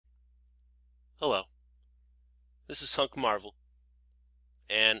Hello, this is Hunk Marvel,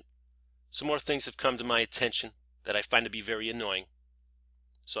 and some more things have come to my attention that I find to be very annoying.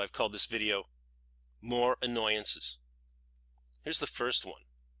 So I've called this video More Annoyances. Here's the first one.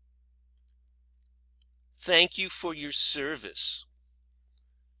 Thank you for your service.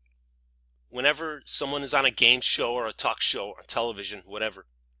 Whenever someone is on a game show or a talk show or television, whatever,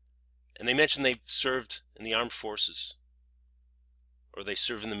 and they mention they've served in the armed forces or they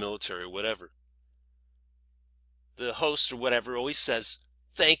serve in the military or whatever, the host or whatever always says,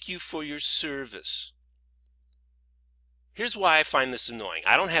 thank you for your service. Here's why I find this annoying.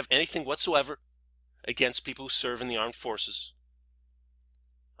 I don't have anything whatsoever against people who serve in the armed forces.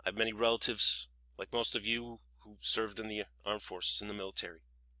 I have many relatives, like most of you, who served in the armed forces, in the military.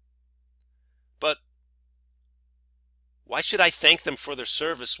 But why should I thank them for their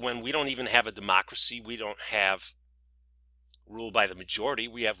service when we don't even have a democracy? We don't have rule by the majority.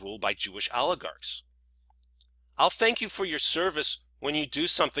 We have rule by Jewish oligarchs. I'll thank you for your service when you do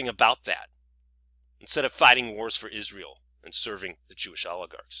something about that, instead of fighting wars for Israel and serving the Jewish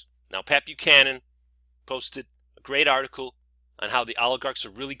oligarchs. Now, Pat Buchanan posted a great article on how the oligarchs are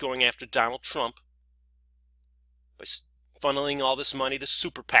really going after Donald Trump by funneling all this money to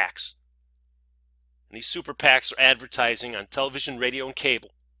super PACs. And these super PACs are advertising on television, radio, and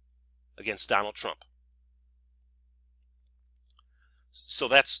cable against Donald Trump. So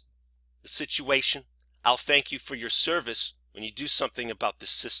that's the situation. I'll thank you for your service when you do something about this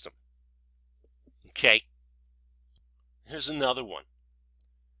system. Okay? Here's another one.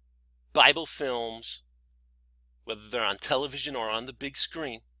 Bible films, whether they're on television or on the big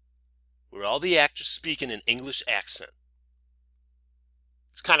screen, where all the actors speak in an English accent.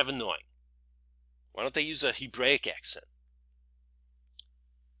 It's kind of annoying. Why don't they use a Hebraic accent?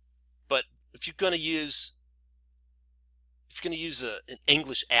 But if you're going to use an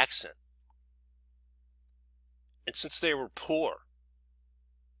English accent, and since they were poor,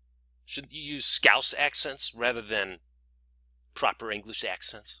 shouldn't you use Scouse accents rather than proper English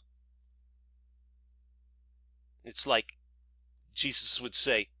accents? It's like Jesus would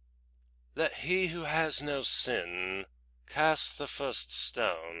say, "Let he who has no sin cast the first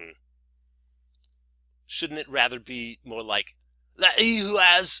stone." Shouldn't it rather be more like, "Let he who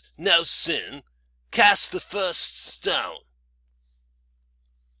has no sin cast the first stone"?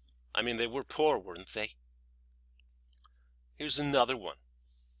 I mean, they were poor, weren't they? Here's another one.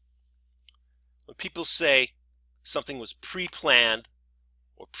 When people say something was pre-planned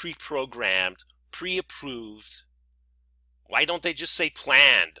or pre-programmed, pre-approved, why don't they just say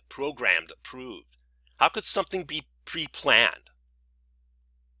planned, programmed, approved? How could something be pre-planned?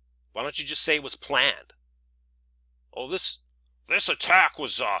 Why don't you just say it was planned? Oh, this attack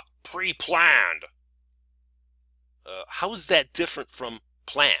was pre-planned. How is that different from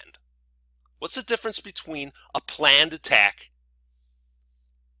planned? What's the difference between a planned attack,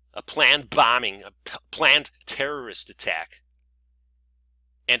 a planned bombing, a planned terrorist attack,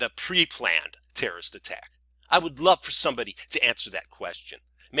 and a pre-planned terrorist attack? I would love for somebody to answer that question.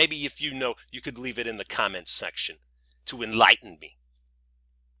 Maybe if you know, you could leave it in the comments section to enlighten me.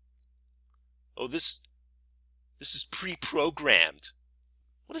 Oh, this is pre-programmed.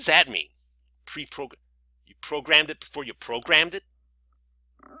 What does that mean? Pre-programmed? You programmed it before you programmed it?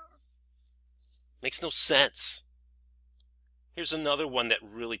 Makes no sense. Here's another one that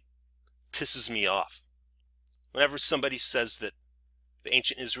really pisses me off. Whenever somebody says that the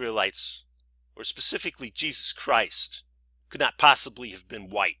ancient Israelites, or specifically Jesus Christ, could not possibly have been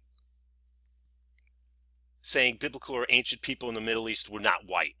white, saying biblical or ancient people in the Middle East were not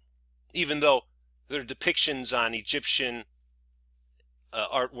white, even though their depictions on Egyptian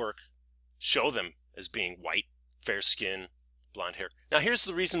artwork show them as being white, fair skin, blonde hair. Now here's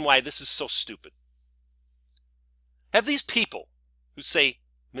the reason why this is so stupid. Have these people who say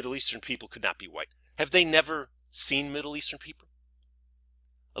Middle Eastern people could not be white, have they never seen Middle Eastern people?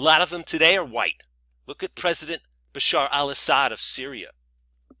 A lot of them today are white. Look at President Bashar al-Assad of Syria.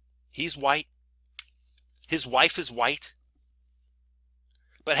 He's white. His wife is white.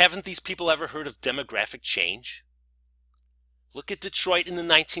 But haven't these people ever heard of demographic change? Look at Detroit in the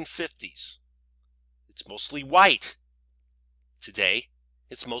 1950s. It's mostly white. Today,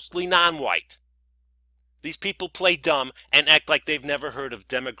 it's mostly non-white. These people play dumb and act like they've never heard of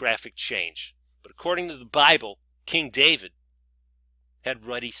demographic change. But according to the Bible, King David had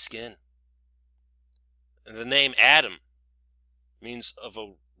ruddy skin. And the name Adam means of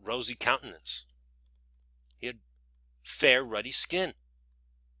a rosy countenance. He had fair, ruddy skin.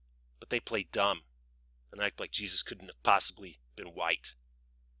 But they play dumb and act like Jesus couldn't have possibly been white.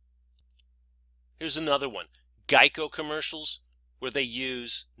 Here's another one. Geico commercials where they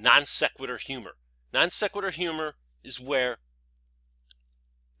use non sequitur humor. Non sequitur humor is where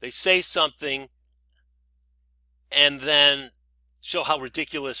they say something and then show how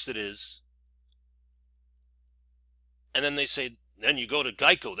ridiculous it is. And then they say, then you go to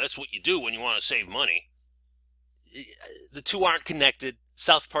Geico. That's what you do when you want to save money. The two aren't connected.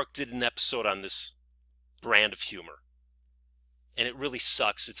 South Park did an episode on this brand of humor. And it really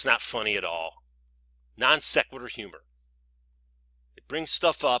sucks. It's not funny at all. Non sequitur humor. It brings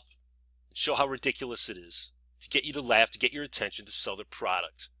stuff up and show how ridiculous it is to get you to laugh, to get your attention, to sell their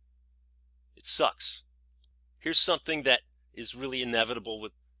product. It sucks. Here's something that is really inevitable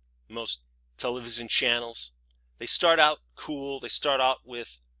with most television channels. They start out cool. They start out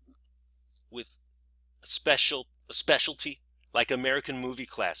with a specialty like American movie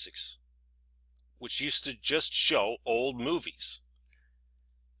classics, which used to just show old movies.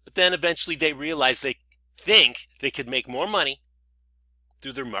 But then eventually they realize they think they could make more money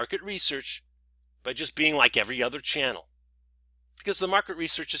through their market research by just being like every other channel. Because the market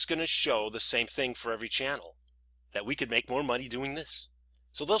research is going to show the same thing for every channel, that we could make more money doing this.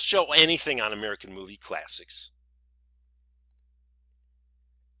 So they'll show anything on American movie classics.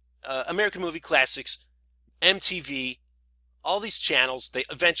 American movie classics, MTV, all these channels, they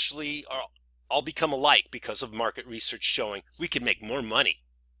eventually all become alike because of market research showing we can make more money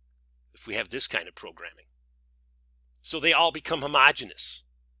if we have this kind of programming. So they all become homogenous.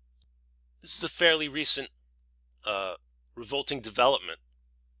 This is a fairly recent revolting development.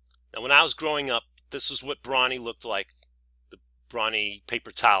 Now, when I was growing up, this is what Brawny looked like, the Brawny paper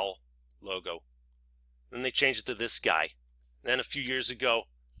towel logo. Then they changed it to this guy. Then a few years ago,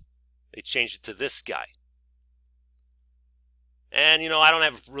 they changed it to this guy. And, I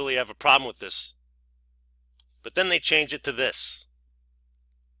don't really have a problem with this. But then they changed it to this.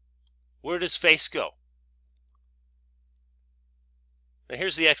 Where did his face go? Now,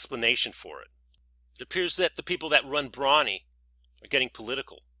 here's the explanation for it. It appears that the people that run Brawny are getting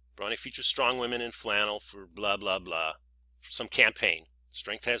political. Brawny features strong women in flannel for blah, blah, blah, for some campaign.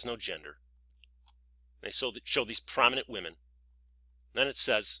 Strength has no gender. They show these prominent women. Then it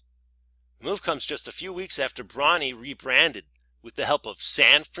says, the move comes just a few weeks after Brawny rebranded with the help of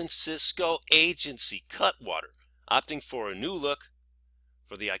San Francisco agency Cutwater, opting for a new look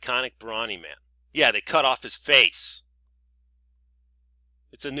for the iconic Brawny man. Yeah, they cut off his face.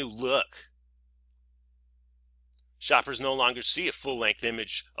 It's a new look. Shoppers no longer see a full-length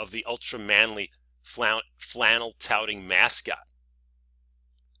image of the ultra-manly flannel-touting mascot.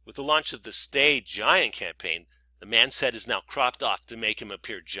 With the launch of the Stay Giant campaign, the man's head is now cropped off to make him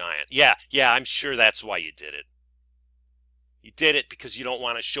appear giant. Yeah, I'm sure that's why you did it. You did it because you don't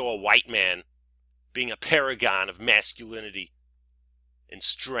want to show a white man being a paragon of masculinity and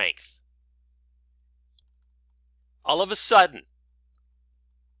strength. All of a sudden,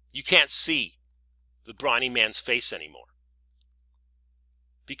 you can't see the Brawny man's face anymore.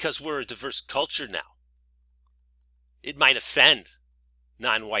 Because we're a diverse culture now. It might offend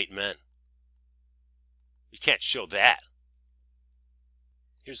non-white men. You can't show that.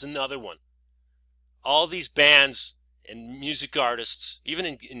 Here's another one. All these bands and music artists, even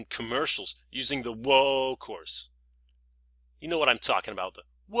in commercials, using the whoa chorus. You know what I'm talking about, the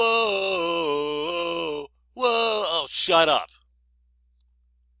whoa, whoa, oh, shut up.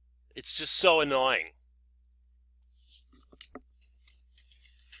 It's just so annoying.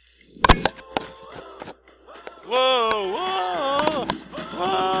 Whoa, whoa,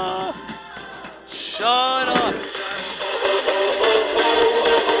 whoa, shut up.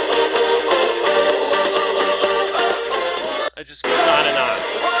 It just goes on and on.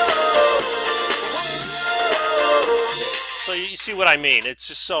 So you see what I mean. It's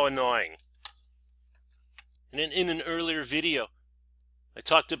just so annoying. And in an earlier video, I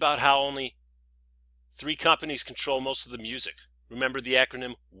talked about how only 3 companies control most of the music. Remember the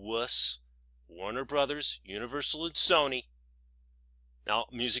acronym WUS? Warner Brothers, Universal, and Sony. Now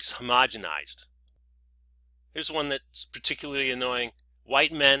music's homogenized. Here's one that's particularly annoying.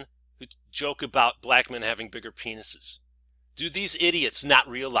 White men who joke about black men having bigger penises. Do these idiots not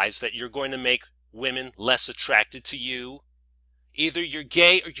realize that you're going to make women less attracted to you? Either you're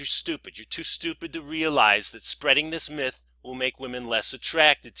gay or you're stupid. You're too stupid to realize that spreading this myth will make women less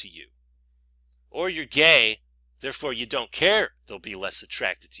attracted to you. Or you're gay, therefore you don't care they'll be less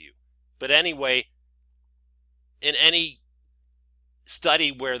attracted to you. But anyway, in any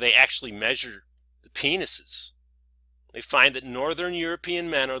study where they actually measure the penises, they find that Northern European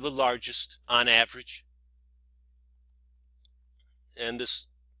men are the largest on average. And this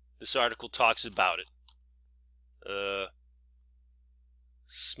article talks about it.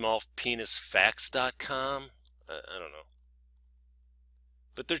 Smallpenisfacts.com? I don't know.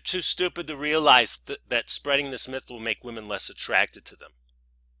 But they're too stupid to realize that spreading this myth will make women less attracted to them.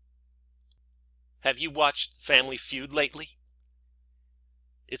 Have you watched Family Feud lately?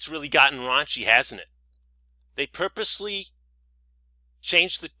 It's really gotten raunchy, hasn't it? They purposely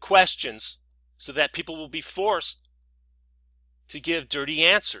changed the questions so that people will be forced to give dirty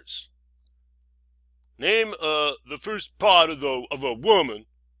answers. Name the first part of a woman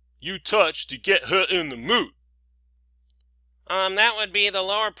you touch to get her in the mood. That would be the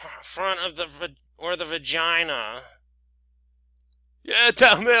lower front of the vagina. Yeah,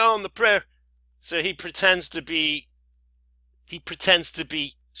 down there on the prayer. So he pretends to be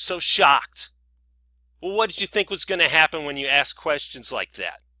so shocked. Well, what did you think was going to happen when you ask questions like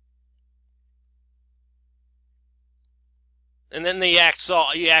that? And then he acts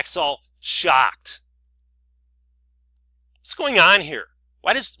all shocked. What's going on here?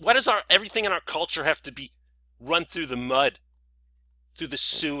 Why does everything in our culture have to be run through the mud, through the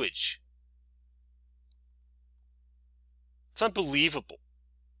sewage? It's unbelievable.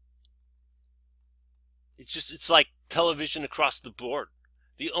 It's like television across the board.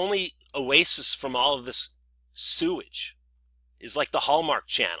 The only oasis from all of this sewage is like the Hallmark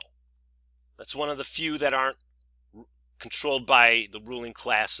Channel. That's one of the few that aren't controlled by the ruling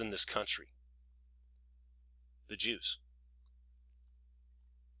class in this country. The Jews.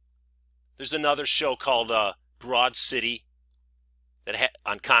 There's another show called Broad City that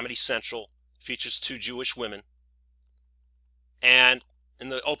on Comedy Central features 2 Jewish women. And in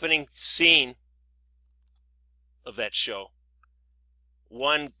the opening scene of that show,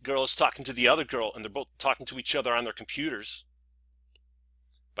 one girl is talking to the other girl, and they're both talking to each other on their computers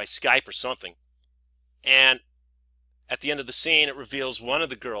by Skype or something. And at the end of the scene, it reveals one of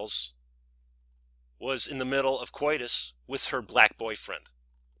the girls was in the middle of coitus with her black boyfriend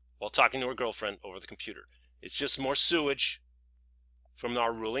while talking to her girlfriend over the computer. It's just more sewage from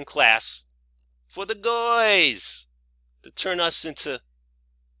our ruling class for the guys to turn us into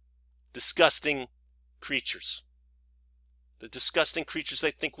disgusting creatures. The disgusting creatures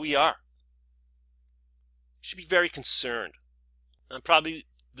they think we are. You should be very concerned.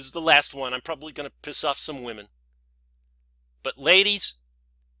 This is the last one. I'm probably going to piss off some women. But ladies,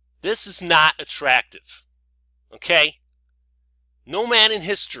 this is not attractive. Okay? No man in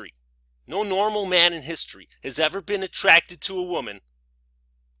history, no normal man in history has ever been attracted to a woman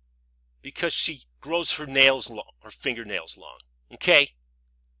because she grows her nails long, her fingernails long. Okay?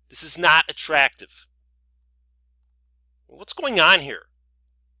 This is not attractive. What's going on here?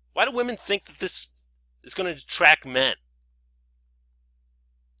 Why do women think that this is going to attract men?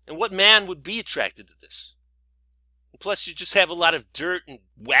 And what man would be attracted to this? And plus, you just have a lot of dirt and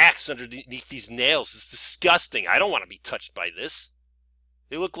wax underneath these nails. It's disgusting. I don't want to be touched by this.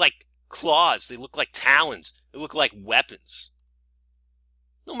 They look like claws. They look like talons. They look like weapons.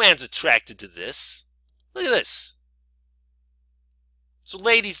 No man's attracted to this. Look at this. So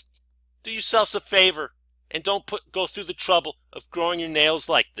ladies, do yourselves a favor and don't go through the trouble of growing your nails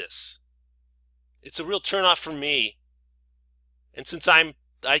like this. It's a real turnoff for me. And since I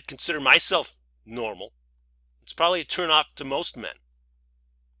consider myself normal, it's probably a turnoff to most men.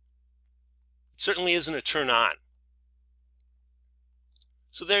 It certainly isn't a turn on.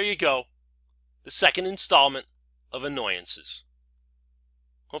 So there you go. The second installment of Annoyances.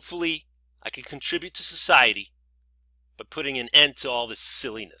 Hopefully, I can contribute to society by putting an end to all this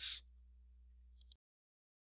silliness.